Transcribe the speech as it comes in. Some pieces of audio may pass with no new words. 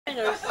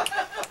fingers.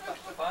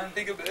 Fine,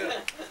 think of it.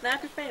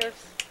 Snap your fingers.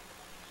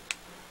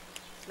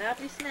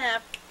 Snappy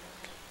snap.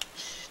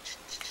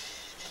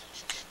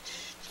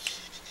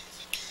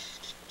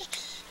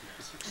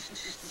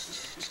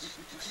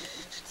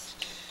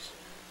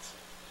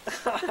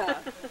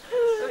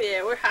 Oh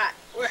yeah, we're hot.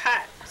 We're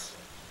hot.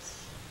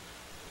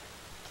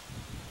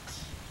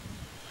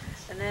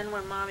 And then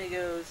when mommy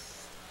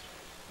goes,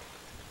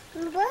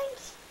 Bunch.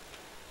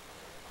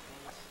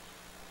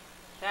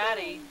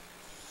 Daddy.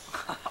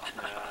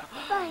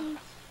 Bunch.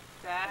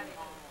 Daddy.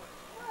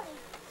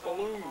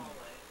 Balloon.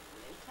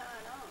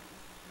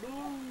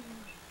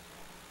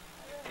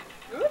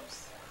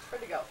 Oops.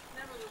 Where'd it go?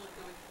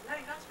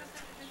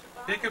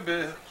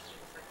 Peekaboo.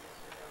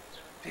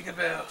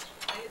 Peekaboo.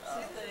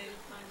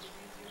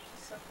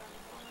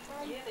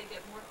 Yeah, they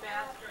get more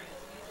faster and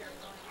it's easier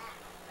going.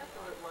 That's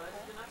what it was.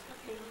 You're not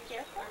supposed to be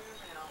careful.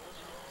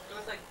 It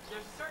was like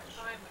there's a certain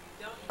time when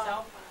you don't use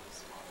cell phones.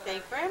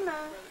 Thank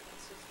Grandma.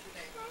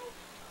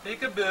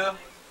 Peekaboo.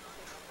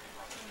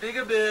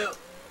 Peekaboo.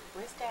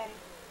 Where's Daddy?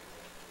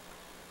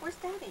 Where's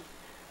Daddy?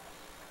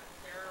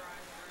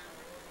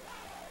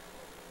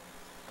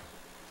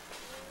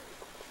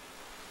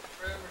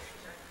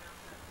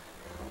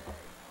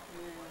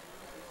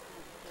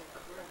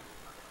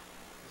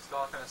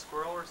 Stalking a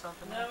squirrel or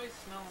something? No, he's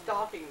smelling.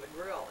 Stalking the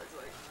grill is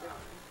what he's doing.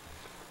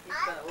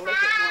 He's going to lick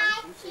it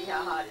once and see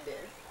how hot it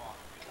is.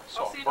 I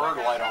saw a bird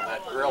light on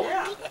that grill.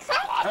 Yeah. It's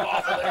hot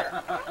off of there.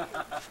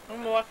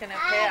 I'm walking it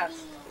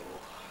past.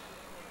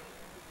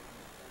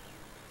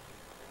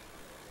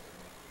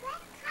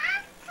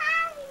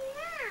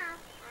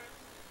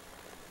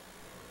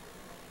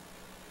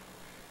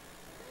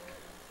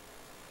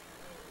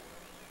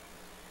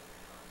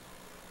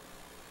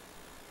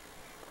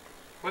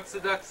 What's the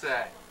duck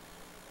say?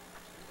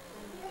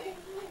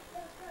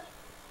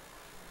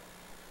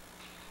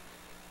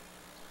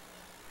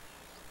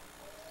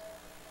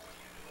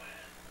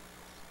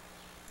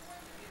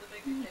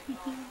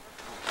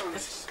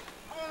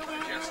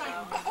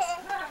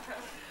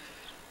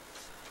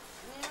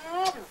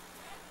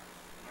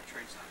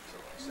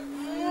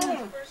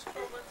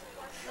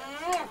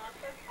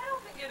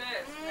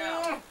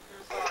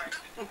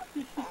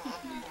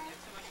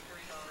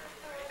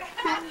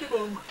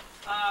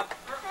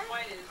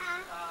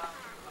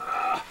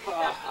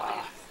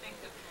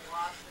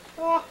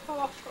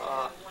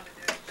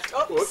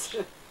 Oops.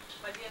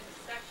 By the end of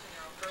the section,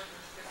 there are birds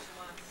in 6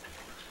 months,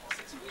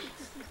 6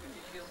 weeks, which you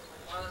feel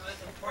like one of the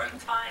most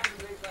important times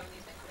when you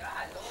think,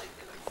 God, all I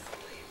do is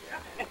sleep.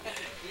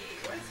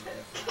 Gee, what's this?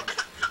 So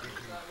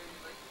I was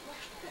like, look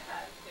at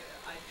that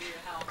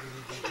idea how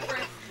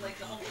birds, like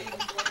the whole thing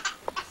is like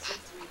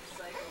 6-week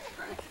cycle,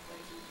 practically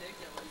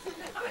ridiculous.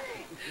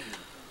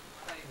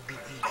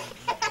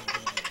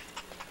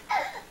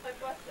 I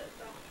bought that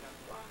box.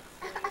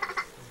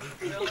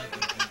 Really?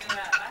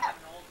 Yeah, I have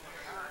an old one.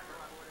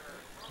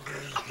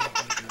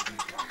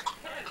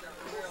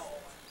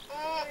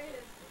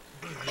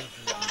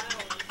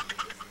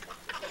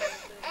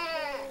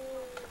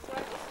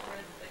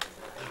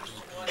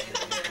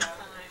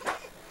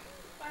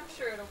 I'm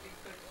sure it'll be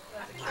good.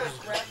 Yeah,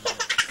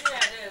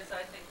 it is.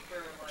 I think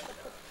for like,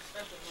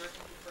 especially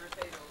working your first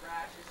day of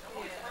rashes.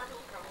 Oh, it's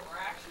harmful from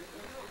rashes.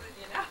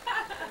 You know,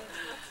 it's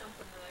not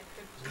something that I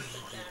could just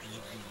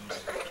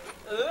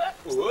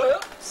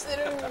Whoops.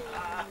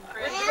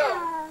 ready to go.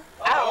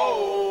 Ow.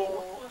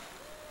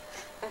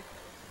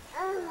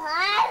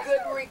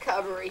 Good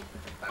recovery.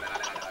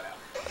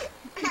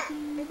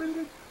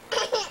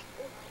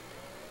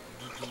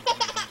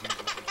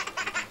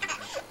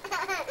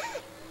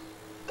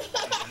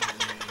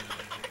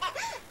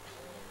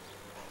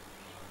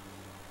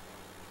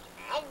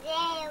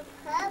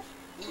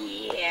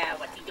 Yeah,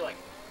 what's he doing?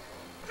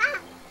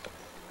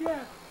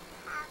 Yeah.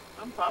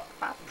 I'm Pop.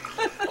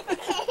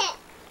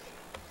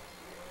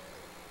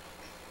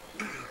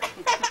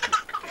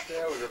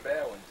 That was a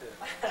bad one too.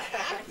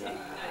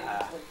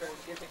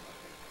 Give me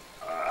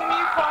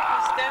your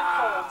coffee, stem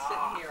cold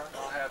sitting here.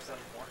 I'll have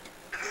some more.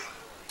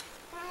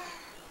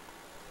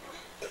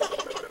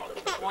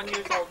 1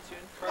 year old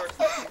June 1st.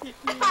 You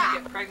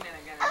get pregnant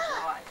again in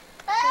July.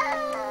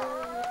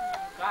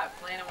 God,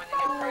 planning when you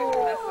get pregnant.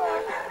 That's all I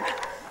can.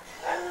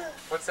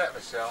 What's that,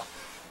 Michelle?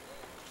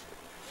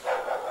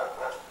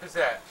 Who's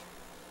that?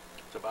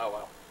 It's a bow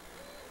wow.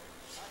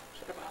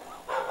 It's a bow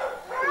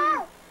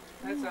wow.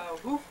 That's a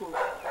woof woof.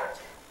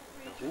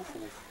 Woof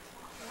woof.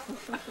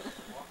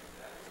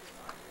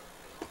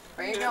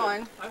 Where you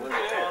going? I think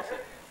it's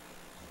awesome.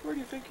 Where do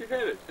you think you're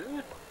headed?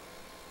 Huh?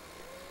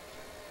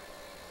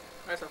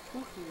 That's a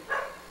woof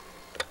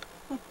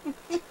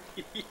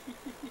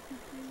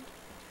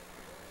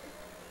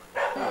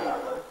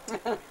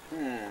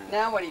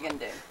Now what are you going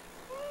to do?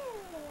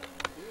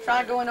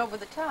 Try going over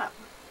the top.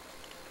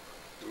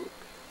 Oop.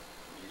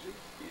 Easy,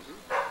 easy.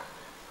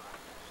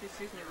 She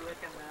sees me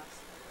licking this.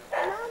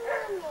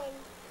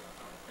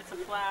 It's a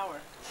flower.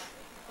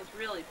 It's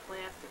really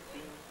plastic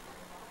bean.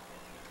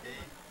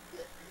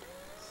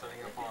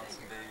 Setting up on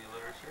some baby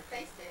literature.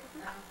 Taste it.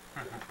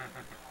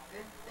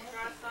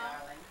 Try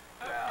some?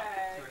 about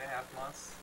Okay. 2.5 months.